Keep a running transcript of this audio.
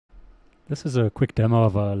This is a quick demo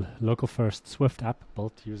of a local first Swift app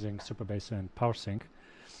built using Supabase and PowerSync.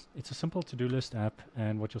 It's a simple to-do list app,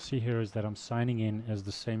 and what you'll see here is that I'm signing in as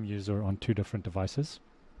the same user on two different devices.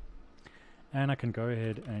 And I can go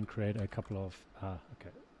ahead and create a couple of,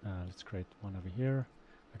 let's create one over here.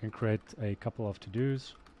 I can create a couple of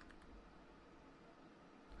to-dos.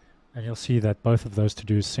 And you'll see that both of those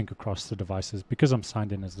to-dos sync across the devices because I'm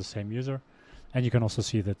signed in as the same user. And you can also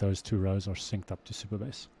see that those two rows are synced up to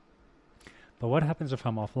Supabase. But what happens if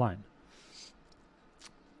I'm offline?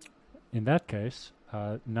 In that case,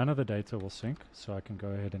 none of the data will sync, so I can go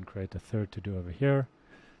ahead and create a third to-do over here,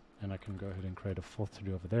 and I can go ahead and create a fourth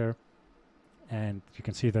to-do over there. And you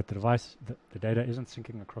can see that the data isn't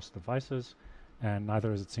syncing across devices, and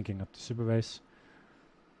neither is it syncing up to Supabase.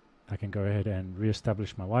 I can go ahead and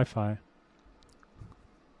re-establish my Wi-Fi.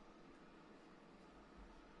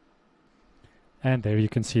 And there you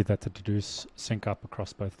can see that the to-dos sync up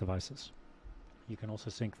across both devices. You can also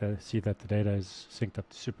see that the data is synced up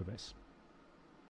to Supabase.